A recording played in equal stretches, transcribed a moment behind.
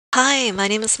Hi, my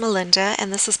name is Melinda,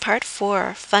 and this is part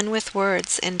 4, Fun with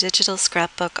Words in Digital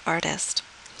Scrapbook Artist.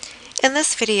 In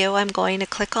this video, I'm going to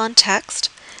click on text,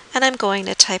 and I'm going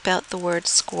to type out the word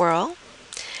squirrel.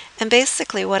 And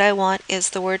basically what I want is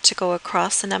the word to go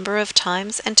across a number of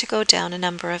times and to go down a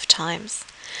number of times.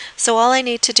 So all I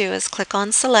need to do is click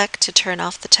on Select to turn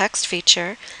off the text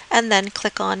feature, and then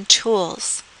click on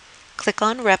Tools. Click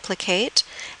on Replicate,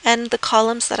 and the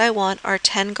columns that I want are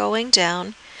 10 going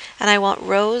down, and I want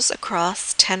rows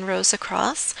across, 10 rows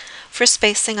across. For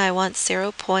spacing, I want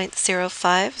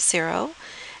 0.050,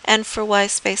 and for Y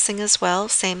spacing as well,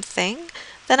 same thing.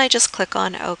 Then I just click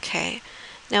on OK.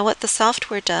 Now what the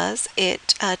software does,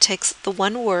 it takes the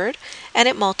one word and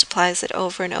it multiplies it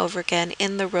over and over again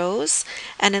in the rows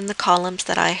and in the columns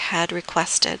that I had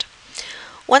requested.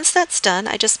 Once that's done,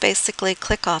 I just basically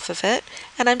click off of it,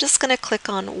 and I'm just going to click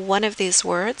on one of these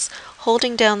words,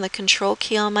 holding down the Control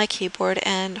key on my keyboard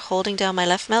and holding down my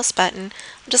left mouse button.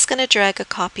 I'm just going to drag a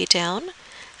copy down,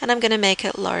 and I'm going to make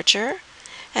it larger.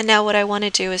 And now what I want to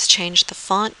do is change the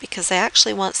font because I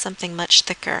actually want something much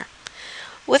thicker.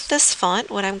 With this font,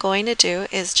 what I'm going to do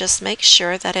is just make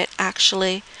sure that it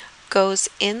actually goes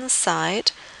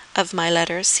inside of my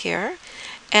letters here.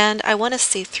 And I want to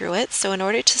see through it, so in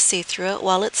order to see through it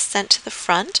while it's sent to the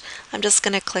front, I'm just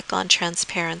going to click on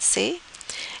Transparency.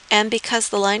 And because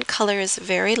the line color is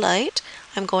very light,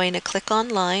 I'm going to click on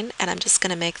Line, and I'm just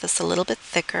going to make this a little bit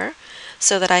thicker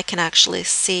so that I can actually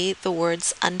see the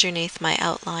words underneath my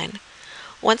outline.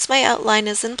 Once my outline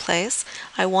is in place,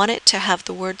 I want it to have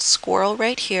the word squirrel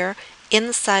right here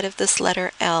inside of this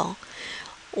letter L.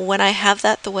 When I have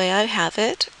that the way I have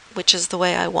it, which is the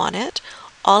way I want it,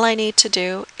 all I need to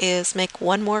do is make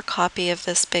one more copy of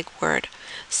this big word.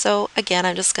 So again,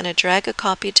 I'm just going to drag a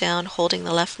copy down holding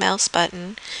the left mouse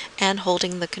button and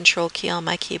holding the Control key on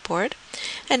my keyboard.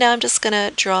 And now I'm just going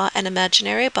to draw an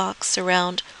imaginary box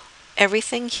around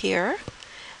everything here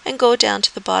and go down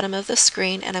to the bottom of the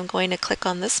screen, and I'm going to click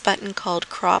on this button called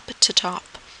Crop to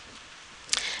Top.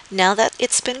 Now that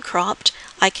it's been cropped,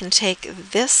 I can take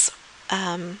this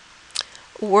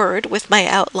word with my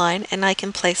outline and I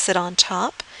can place it on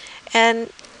top,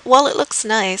 and while it looks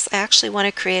nice, I actually want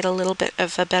to create a little bit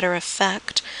of a better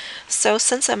effect. So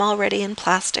since I'm already in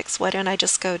plastics, why don't I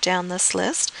just go down this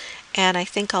list, and I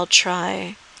think let's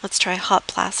try hot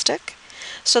plastic.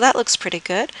 So that looks pretty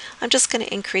good. I'm just going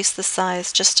to increase the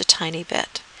size just a tiny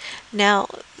bit. Now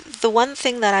the one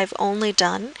thing that I've only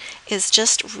done is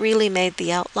just really made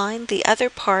the outline. The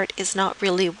other part is not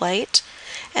really white.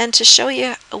 And to show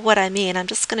you what I mean, I'm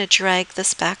just going to drag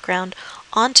this background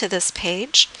onto this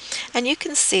page, and you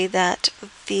can see that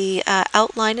the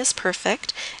outline is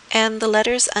perfect and the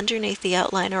letters underneath the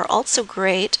outline are also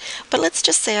great, but let's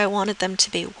just say I wanted them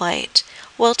to be white.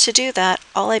 Well, to do that,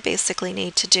 all I basically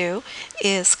need to do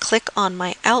is click on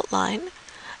my outline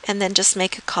and then just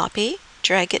make a copy,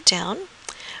 drag it down,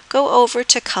 go over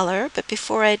to color, but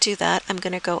before I do that, I'm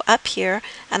going to go up here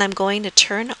and I'm going to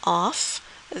turn off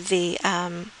the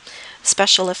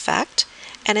special effect,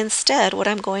 and instead what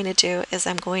I'm going to do is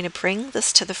I'm going to bring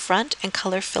this to the front and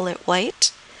color fill it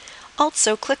white.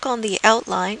 Also click on the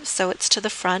outline so it's to the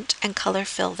front and color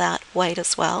fill that white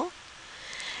as well.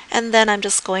 And then I'm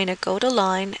just going to go to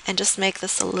line and just make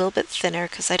this a little bit thinner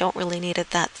because I don't really need it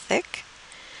that thick.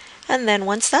 And then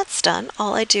once that's done,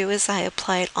 all I do is I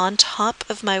apply it on top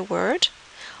of my word.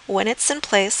 When it's in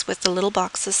place with the little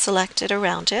boxes selected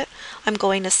around it, I'm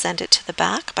going to send it to the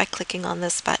back by clicking on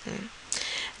this button.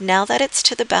 Now that it's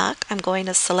to the back, I'm going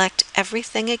to select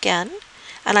everything again,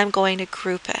 and I'm going to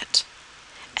group it.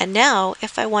 And now,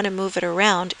 if I want to move it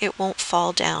around, it won't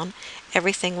fall down.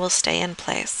 Everything will stay in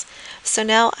place. So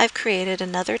now I've created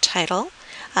another title.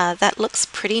 That looks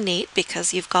pretty neat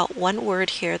because you've got one word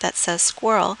here that says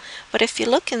squirrel, but if you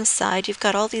look inside, you've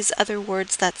got all these other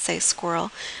words that say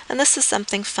squirrel, and this is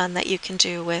something fun that you can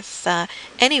do with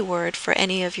any word for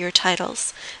any of your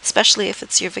titles. Especially if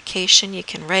it's your vacation, you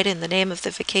can write in the name of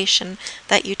the vacation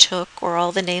that you took or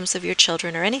all the names of your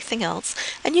children or anything else,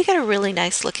 and you get a really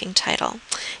nice looking title.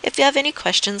 If you have any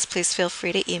questions, please feel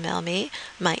free to email me.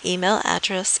 My email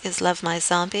address is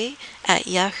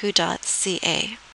lovemyzombie@yahoo.ca.